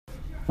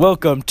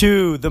Welcome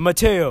to the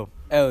Mateo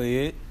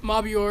Elliot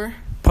Mabior.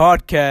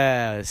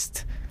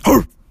 Podcast.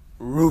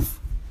 Roof.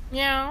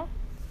 Meow.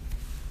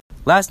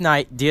 Last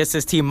night,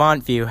 DSST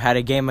Montview had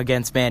a game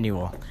against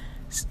Manual.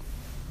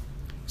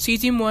 C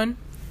team won.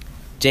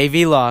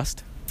 JV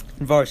lost.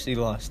 Varsity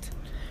lost.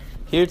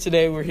 Here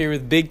today, we're here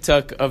with Big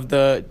Tuck of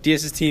the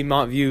DSST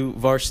Montview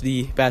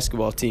varsity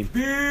basketball team.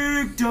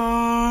 Big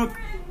Tuck!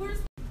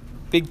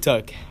 Big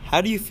Tuck, how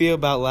do you feel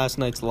about last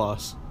night's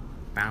loss?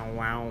 Wow,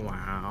 wow,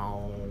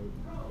 wow.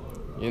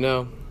 You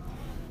know,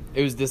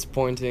 it was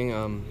disappointing.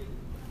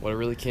 What it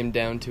really came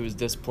down to was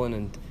discipline,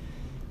 and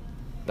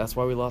that's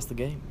why we lost the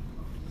game.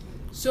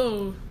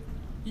 So,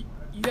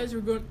 you guys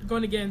were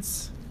going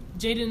against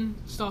Jaden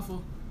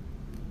Stoffel,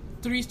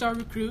 3-star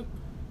recruit.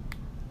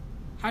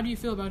 How do you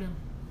feel about him?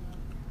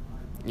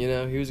 You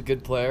know, he was a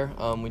good player.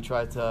 We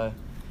tried to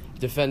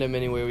defend him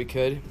any way we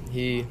could.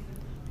 He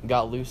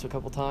got loose a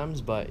couple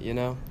times, but, you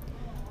know,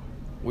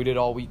 we did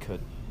all we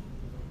could.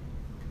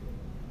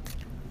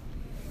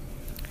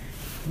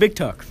 Big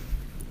Tuck,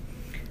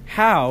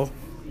 how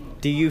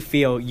do you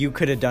feel you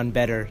could have done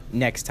better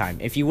next time?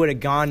 If you would have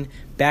gone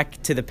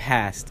back to the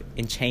past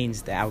and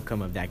changed the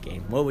outcome of that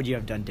game, what would you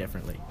have done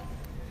differently?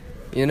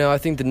 You know, I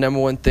think the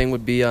number one thing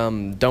would be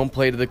don't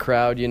play to the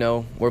crowd. You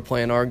know, we're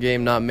playing our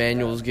game, not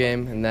Manual's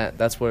game, and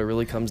that's what it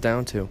really comes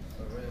down to.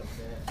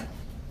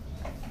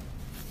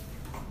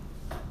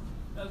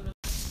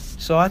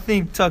 So I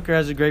think Tucker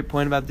has a great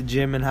point about the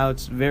gym and how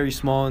it's very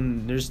small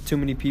and there's too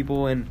many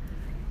people, and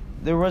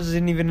there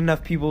wasn't even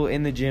enough people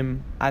in the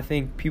gym. I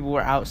think people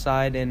were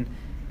outside and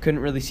couldn't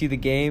really see the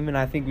game, and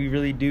I think we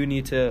really do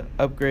need to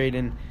upgrade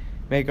and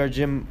make our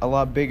gym a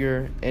lot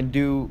bigger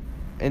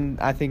and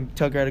I think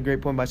Tucker had a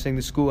great point by saying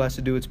the school has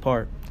to do its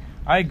part.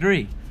 I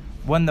agree.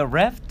 When the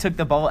ref took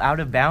the ball out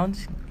of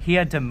bounds, he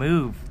had to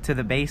move to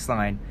the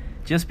baseline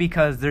just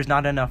because there's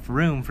not enough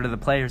room for the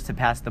players to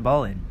pass the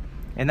ball in.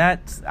 And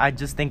I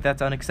just think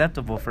that's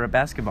unacceptable for a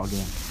basketball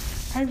game.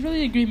 I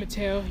really agree,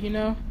 Mateo. You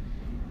know,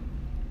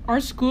 our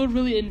school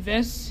really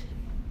invests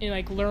in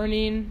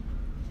learning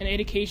and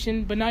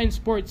education, but not in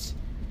sports.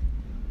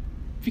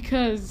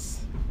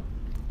 Because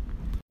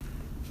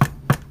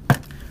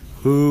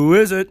Who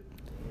is it?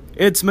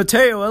 It's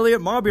Mateo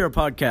Elliott Mabior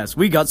Podcast.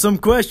 We got some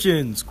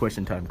questions.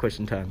 Question time.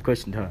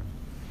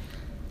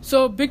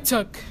 So, Big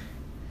Tuck,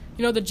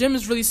 you know, the gym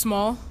is really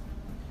small.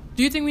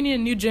 Do you think we need a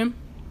new gym?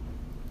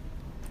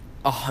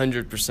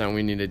 100%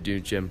 we need a new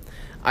gym.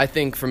 I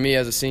think for me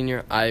as a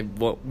senior, I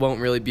won't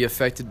really be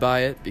affected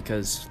by it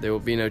because there will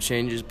be no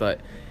changes.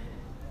 But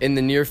in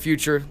the near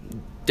future,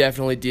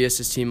 definitely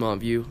DSST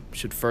Montview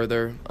should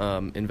further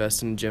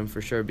invest in the gym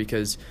for sure,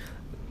 because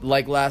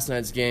like last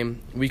night's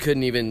game, we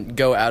couldn't even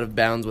go out of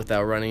bounds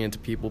without running into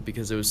people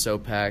because it was so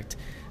packed.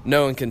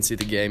 No one can see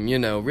the game. You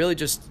know, really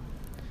just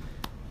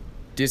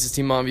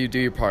DSST Montview, do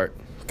your part.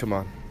 Come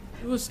on.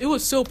 It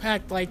was so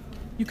packed. Like,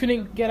 you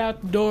couldn't get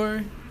out the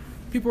door.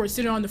 People were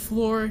sitting on the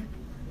floor.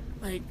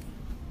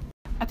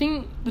 I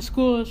think the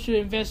school should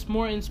invest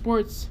more in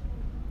sports.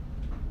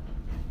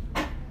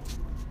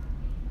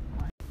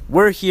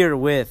 We're here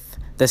with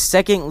the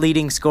second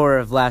leading scorer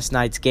of last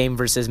night's game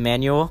versus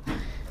Manual,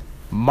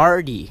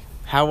 Marty.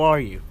 How are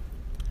you?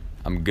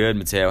 I'm good,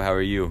 Mateo. How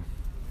are you?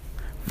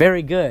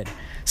 Very good.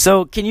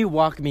 So, can you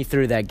walk me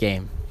through that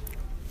game?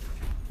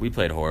 We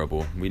played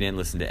horrible. We didn't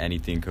listen to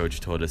anything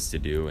Coach told us to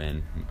do,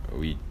 and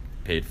we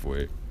paid for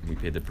it. We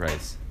paid the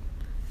price.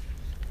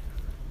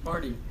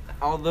 Marty,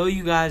 although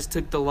you guys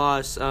took the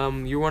loss,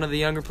 you're one of the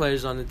younger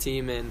players on the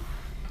team, and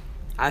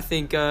I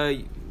think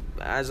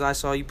as I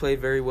saw, you played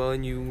very well,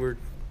 and you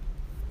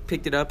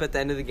picked it up at the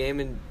end of the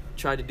game and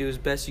tried to do as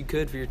best you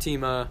could for your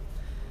team. What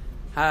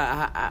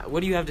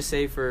do you have to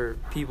say for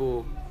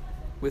people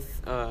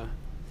with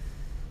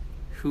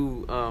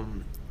who I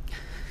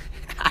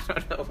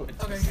don't know what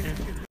to say.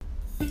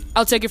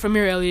 I'll take it from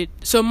here, Elliot.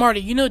 So,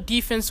 Marty, you know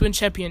defense wins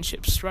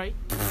championships, right?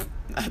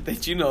 I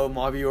bet you know,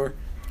 Mabior.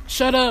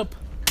 Shut up.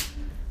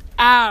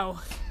 Ow.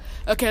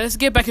 Okay, let's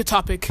get back to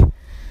topic.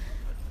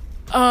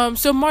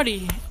 So,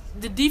 Marty,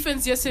 the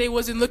defense yesterday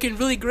wasn't looking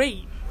really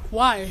great.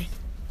 Why?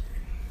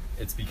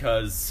 It's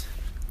because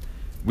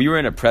we were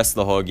in a press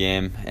the whole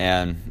game,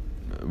 and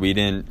we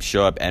didn't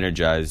show up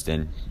energized.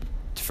 And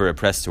for a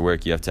press to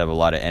work, you have to have a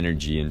lot of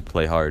energy and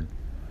play hard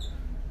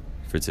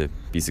for it to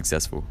be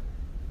successful.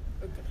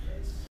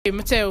 Okay,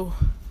 Mateo,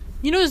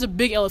 you know there's a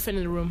big elephant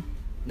in the room.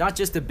 Not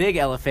just a big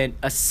elephant,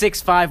 a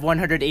 6'5",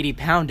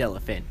 180-pound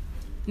elephant.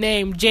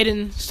 Named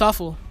Jaden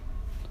Stoffel.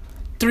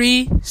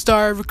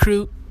 3-star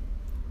recruit.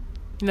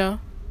 You know?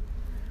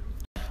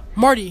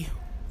 Marty,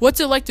 what's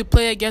it like to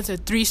play against a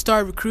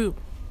 3-star recruit?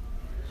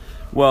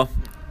 Well,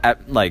 at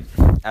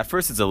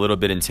first it's a little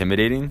bit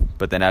intimidating,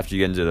 but then after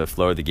you get into the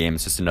flow of the game,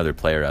 it's just another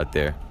player out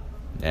there,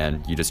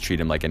 and you just treat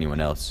him like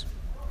anyone else.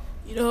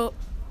 You know,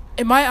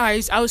 in my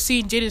eyes, I was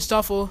seeing Jaden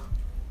Stoffel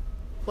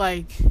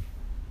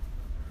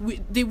we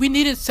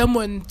needed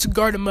someone to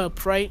guard him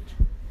up, right?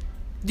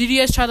 Did you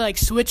guys try to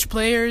switch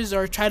players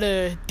or try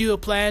to do a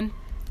plan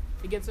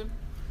against him?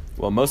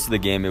 Well, most of the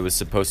game it was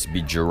supposed to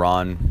be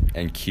Jerron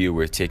and Q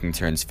were taking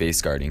turns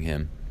face guarding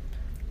him,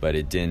 but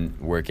it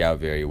didn't work out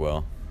very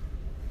well.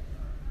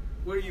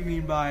 What do you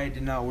mean by it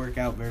did not work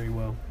out very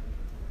well?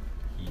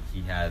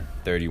 He had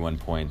 31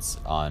 points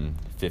on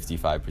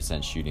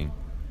 55% shooting.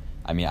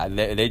 I mean,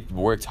 they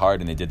worked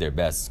hard and they did their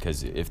best,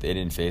 because if they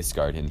didn't face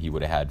guard him, he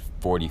would have had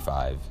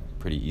 45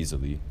 pretty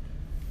easily.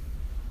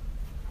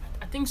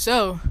 I think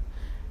so.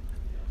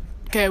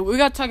 Okay, we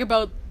gotta talk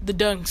about the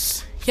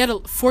dunks. He had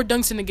 4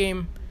 dunks in the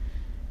game.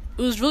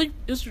 It was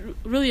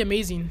really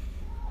amazing.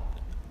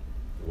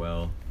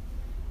 Well,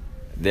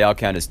 they all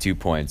count as 2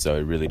 points, so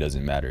it really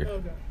doesn't matter.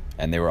 Okay.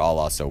 And they were all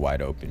also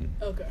wide open.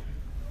 Okay.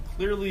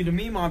 Clearly, to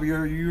me, Mob, you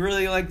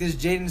really like this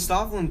Jaden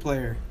Stofflin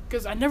player.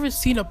 Because I never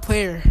seen a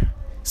player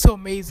so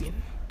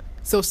amazing,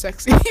 so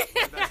sexy.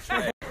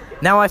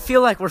 Now I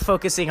feel like we're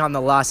focusing on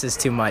the losses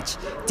too much.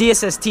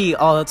 DSST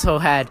also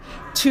had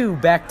 2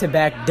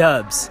 back-to-back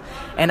dubs.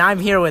 And I'm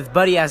here with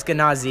Buddy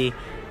Askenazi.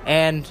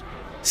 And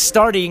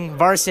starting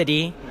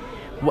varsity,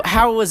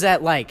 how was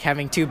that like,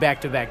 having 2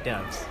 back-to-back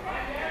dubs?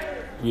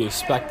 We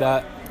expect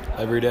that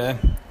every day.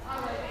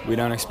 We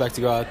don't expect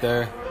to go out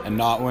there and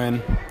not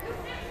win.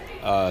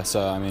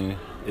 So, I mean,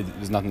 it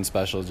was nothing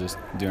special, just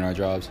doing our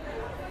jobs.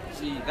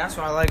 See, that's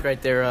what I like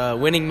right there.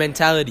 Winning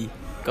mentality.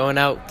 Going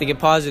out, thinking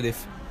positive.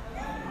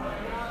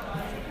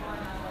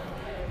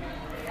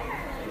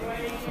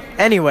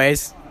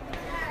 Anyways,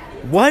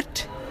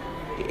 what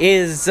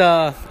is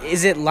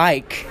it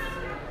like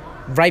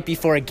right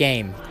before a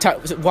game?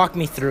 Walk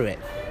me through it.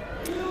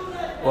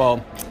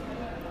 Well,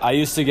 I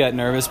used to get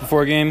nervous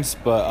before games,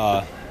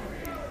 but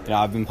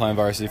I've been playing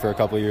varsity for a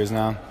couple of years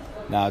now.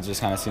 Now it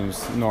just kind of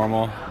seems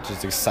normal,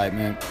 just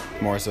excitement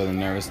more so than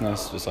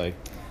nervousness, just like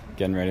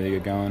getting ready to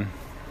get going,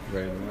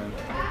 ready to win.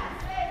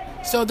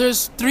 So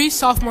there's 3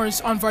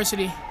 sophomores on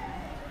varsity.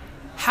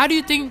 How do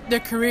you think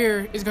their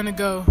career is going to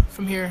go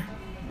from here?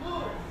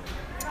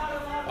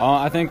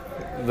 I think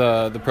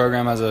the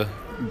program has a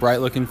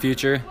bright-looking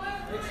future,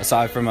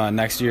 aside from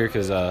next year,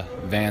 because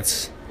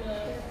Vance,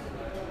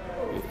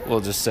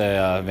 we'll just say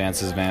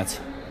Vance is Vance.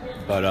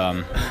 But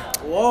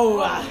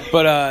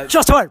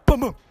Just hard. Boom,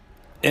 boom.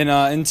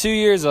 in 2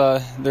 years,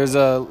 there's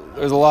a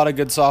lot of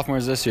good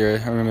sophomores this year.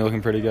 We're gonna be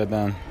looking pretty good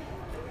then.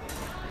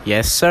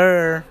 Yes,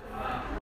 sir.